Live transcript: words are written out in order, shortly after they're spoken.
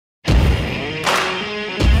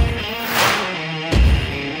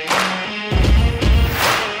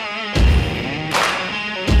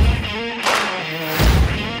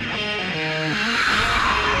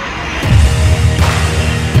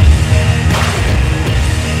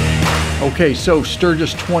Okay, so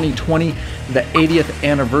Sturgis 2020, the 80th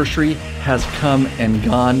anniversary has come and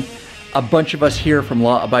gone. A bunch of us here from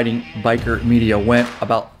Law Abiding Biker Media went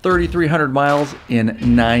about 3,300 miles in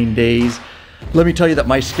 9 days. Let me tell you that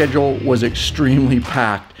my schedule was extremely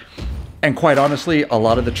packed. And quite honestly, a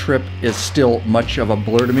lot of the trip is still much of a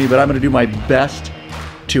blur to me, but I'm gonna do my best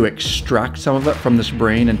to extract some of it from this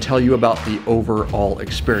brain and tell you about the overall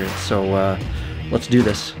experience. So let's do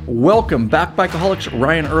this. Welcome back, Bikeaholics.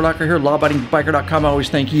 Ryan Erlacher here, lawabidingbiker.com. I always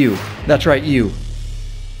thank you, that's right, you,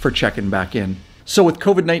 for checking back in. So with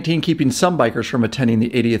COVID-19 keeping some bikers from attending the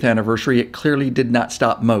 80th anniversary, it clearly did not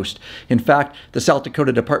stop most. In fact, the South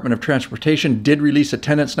Dakota Department of Transportation did release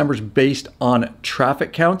attendance numbers based on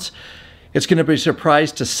traffic counts. It's going to be a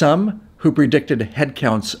surprise to some who predicted head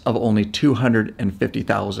counts of only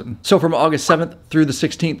 250,000. So from August 7th through the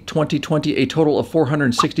 16th, 2020, a total of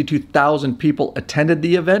 462,000 people attended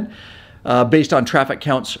the event based on traffic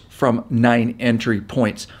counts from 9 entry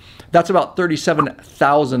points. That's about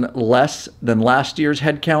 37,000 less than last year's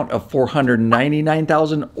head count of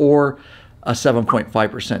 499,000, or a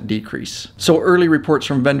 7.5% decrease. So early reports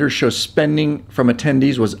from vendors show spending from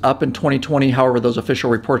attendees was up in 2020. However, those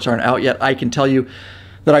official reports aren't out yet. I can tell you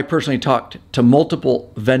that I personally talked to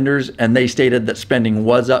multiple vendors and they stated that spending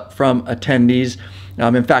was up from attendees.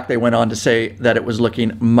 In fact, they went on to say that it was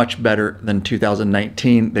looking much better than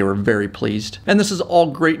 2019. They were very pleased. And this is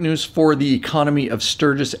all great news for the economy of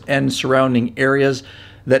Sturgis and surrounding areas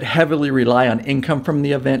that heavily rely on income from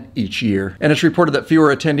the event each year. And it's reported that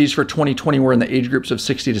fewer attendees for 2020 were in the age groups of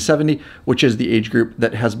 60 to 70, which is the age group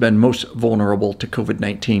that has been most vulnerable to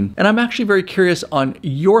COVID-19. And I'm actually very curious on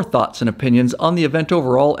your thoughts and opinions on the event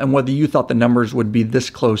overall and whether you thought the numbers would be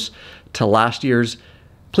this close to last year's.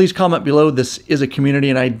 Please comment below. This is a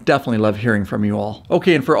community and I definitely love hearing from you all.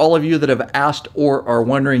 Okay, and for all of you that have asked or are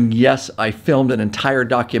wondering, yes, I filmed an entire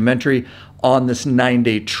documentary on this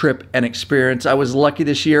 9-day trip and experience. I was lucky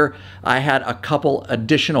this year. I had a couple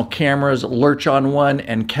additional cameras, Lurch on one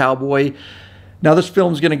and Cowboy. Now this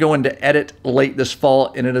film's gonna go into edit late this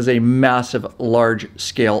fall and it is a massive,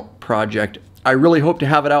 large-scale project. I really hope to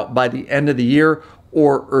have it out by the end of the year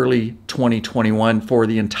or early 2021 for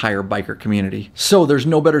the entire biker community. So there's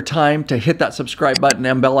no better time to hit that subscribe button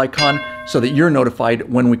and bell icon so that you're notified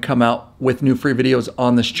when we come out with new free videos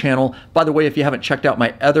on this channel. By the way, if you haven't checked out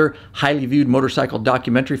my other highly viewed motorcycle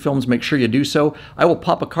documentary films, make sure you do so. I will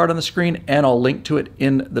pop a card on the screen and I'll link to it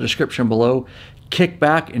in the description below. Kick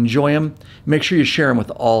back, enjoy them. Make sure you share them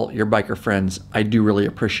with all your biker friends. I do really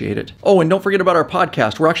appreciate it. Oh, and don't forget about our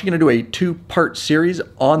podcast. We're actually gonna do a 2-part series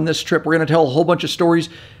on this trip. We're gonna tell a whole bunch of stories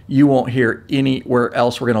you won't hear anywhere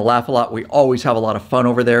else. We're gonna laugh a lot. We always have a lot of fun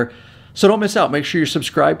over there. So don't miss out. Make sure you're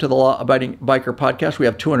subscribed to the Law Abiding Biker podcast. We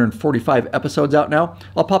have 245 episodes out now.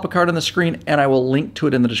 I'll pop a card on the screen and I will link to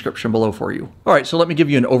it in the description below for you. All right, so let me give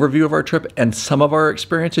you an overview of our trip and some of our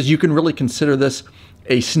experiences. You can really consider this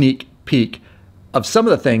a sneak peek of some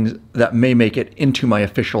of the things that may make it into my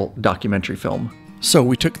official documentary film. So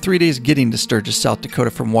we took 3 days getting to Sturgis, South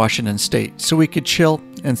Dakota from Washington State so we could chill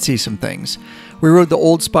and see some things. We rode the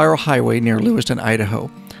old spiral highway near Lewiston,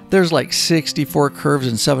 Idaho. There's like 64 curves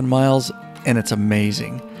in 7 miles and it's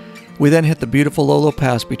amazing. We then hit the beautiful Lolo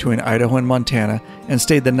Pass between Idaho and Montana and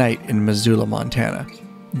stayed the night in Missoula, Montana.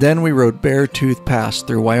 Then we rode Beartooth Pass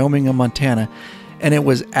through Wyoming and Montana, and it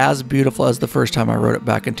was as beautiful as the first time I rode it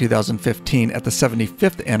back in 2015 at the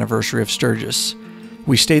 75th anniversary of Sturgis.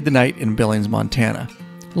 We stayed the night in Billings, Montana.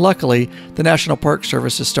 Luckily, the National Park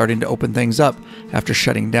Service is starting to open things up after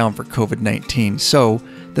shutting down for COVID-19, so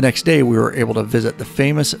the next day we were able to visit the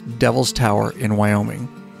famous Devil's Tower in Wyoming.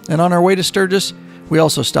 And on our way to Sturgis, we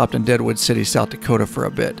also stopped in Deadwood City, South Dakota for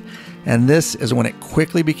a bit. And this is when it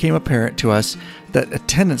quickly became apparent to us that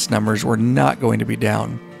attendance numbers were not going to be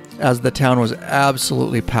down, as the town was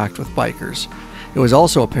absolutely packed with bikers. It was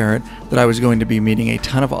also apparent that I was going to be meeting a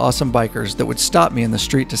ton of awesome bikers that would stop me in the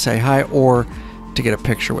street to say hi or to get a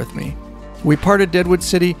picture with me. We parted Deadwood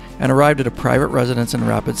City and arrived at a private residence in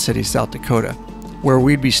Rapid City, South Dakota, where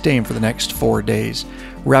we'd be staying for the next 4 days.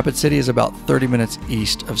 Rapid City is about 30 minutes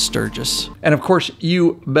east of Sturgis. And of course,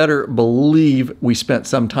 you better believe we spent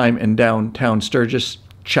some time in downtown Sturgis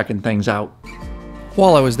checking things out.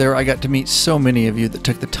 While I was there, I got to meet so many of you that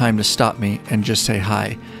took the time to stop me and just say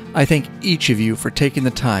hi. I thank each of you for taking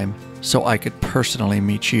the time so I could personally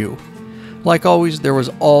meet you. Like always, there was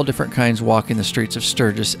all different kinds walking the streets of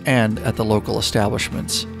Sturgis and at the local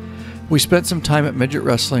establishments. We spent some time at midget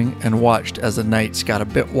wrestling and watched as the nights got a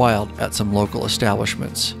bit wild at some local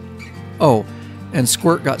establishments. Oh, and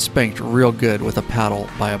Squirt got spanked real good with a paddle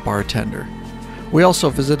by a bartender. We also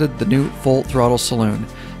visited the new Full Throttle Saloon,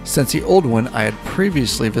 since the old one I had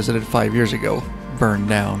previously visited 5 years ago burned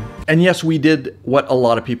down. And yes, we did what a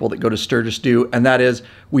lot of people that go to Sturgis do, and that is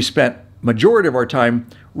we spent majority of our time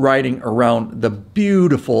riding around the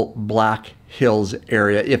beautiful Black Hills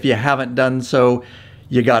area. If you haven't done so,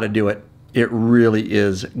 you got to do it. It really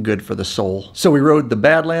is good for the soul. So we rode the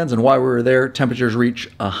Badlands, and while we were there, temperatures reached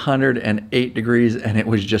 108 degrees, and it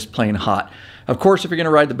was just plain hot. Of course, if you're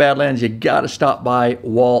gonna ride the Badlands, you gotta stop by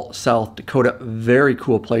Wall, South Dakota. Very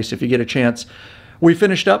cool place if you get a chance. We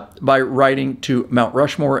finished up by riding to Mount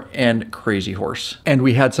Rushmore and Crazy Horse. And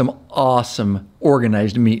we had some awesome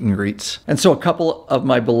organized meet and greets. And so a couple of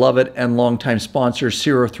my beloved and longtime sponsors,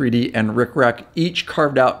 Zero 3D and Rick Rack, each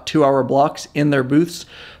carved out 2-hour blocks in their booths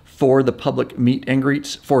for the public meet and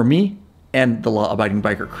greets for me and the law-abiding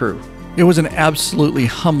biker crew. It was an absolutely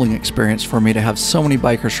humbling experience for me to have so many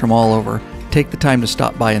bikers from all over take the time to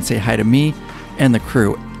stop by and say hi to me and the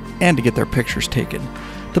crew, and to get their pictures taken.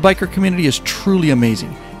 The biker community is truly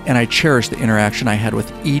amazing, and I cherish the interaction I had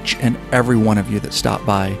with each and every one of you that stopped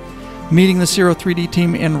by. Meeting the Zero 3D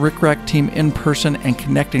team and Rick Rack team in person and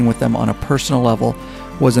connecting with them on a personal level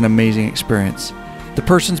was an amazing experience. The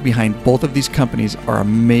persons behind both of these companies are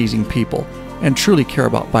amazing people and truly care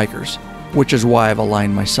about bikers, which is why I've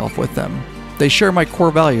aligned myself with them. They share my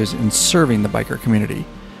core values in serving the biker community.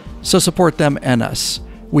 So support them and us.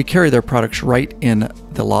 We carry their products right in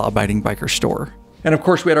the law-abiding biker store. And of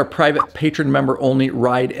course, we had our private patron member only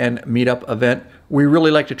ride and meetup event. We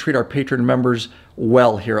really like to treat our patron members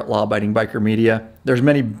well here at Law Abiding Biker Media. There's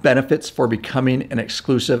many benefits for becoming an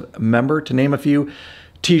exclusive member, to name a few.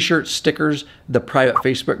 T-shirts, stickers, the private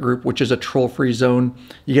Facebook group, which is a troll-free zone.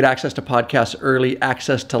 You get access to podcasts early,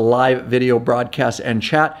 access to live video broadcasts and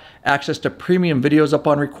chat, access to premium videos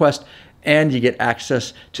upon request, and you get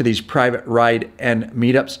access to these private ride and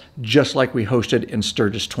meetups, just like we hosted in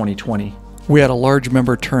Sturgis 2020. We had a large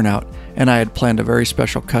member turnout, and I had planned a very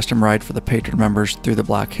special custom ride for the patron members through the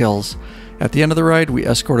Black Hills. At the end of the ride, we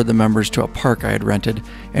escorted the members to a park I had rented,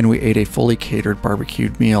 and we ate a fully catered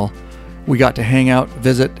barbecued meal. We got to hang out,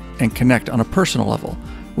 visit, and connect on a personal level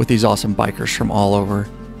with these awesome bikers from all over.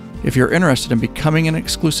 If you're interested in becoming an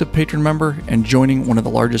exclusive patron member and joining one of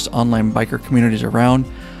the largest online biker communities around,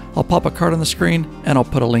 I'll pop a card on the screen, and I'll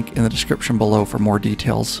put a link in the description below for more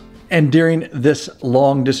details. And during this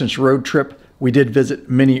long distance road trip, we did visit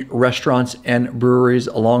many restaurants and breweries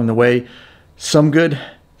along the way. Some good,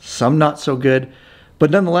 some not so good,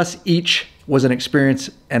 but nonetheless, each was an experience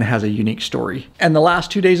and has a unique story. And the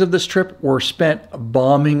last 2 days of this trip were spent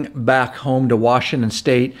bombing back home to Washington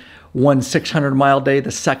State. One 600-mile day,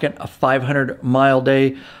 the second a 500-mile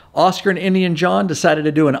day. Oscar and Indian John decided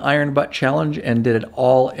to do an iron butt challenge and did it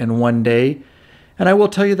all in one day. And I will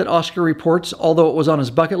tell you that Oscar reports, although it was on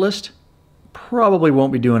his bucket list, probably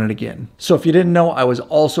won't be doing it again. So if you didn't know, I was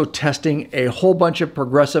also testing a whole bunch of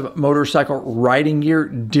progressive motorcycle riding gear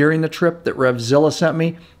during the trip that RevZilla sent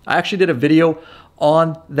me. I actually did a video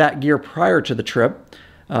on that gear prior to the trip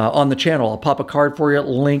on the channel. I'll pop a card for you,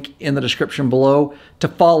 link in the description below. To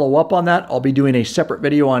follow up on that, I'll be doing a separate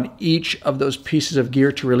video on each of those pieces of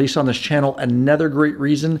gear to release on this channel. Another great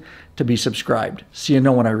reason to be subscribed, so you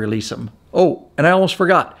know when I release them. Oh, and I almost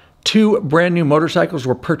forgot. 2 brand new motorcycles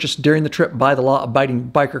were purchased during the trip by the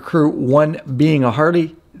law-abiding biker crew, one being a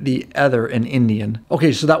Harley, the other an Indian.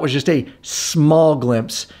 Okay, so that was just a small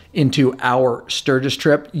glimpse into our Sturgis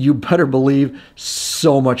trip. You better believe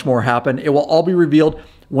so much more happened. It will all be revealed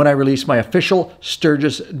when I release my official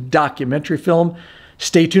Sturgis documentary film.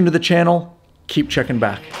 Stay tuned to the channel. Keep checking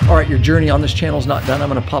back. All right, your journey on this channel is not done. I'm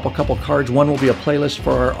gonna pop a couple cards. One will be a playlist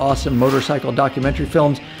for our awesome motorcycle documentary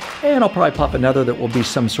films, and I'll probably pop another that will be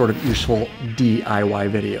some sort of useful DIY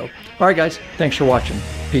video. All right, guys, thanks for watching.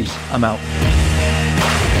 Peace, I'm out.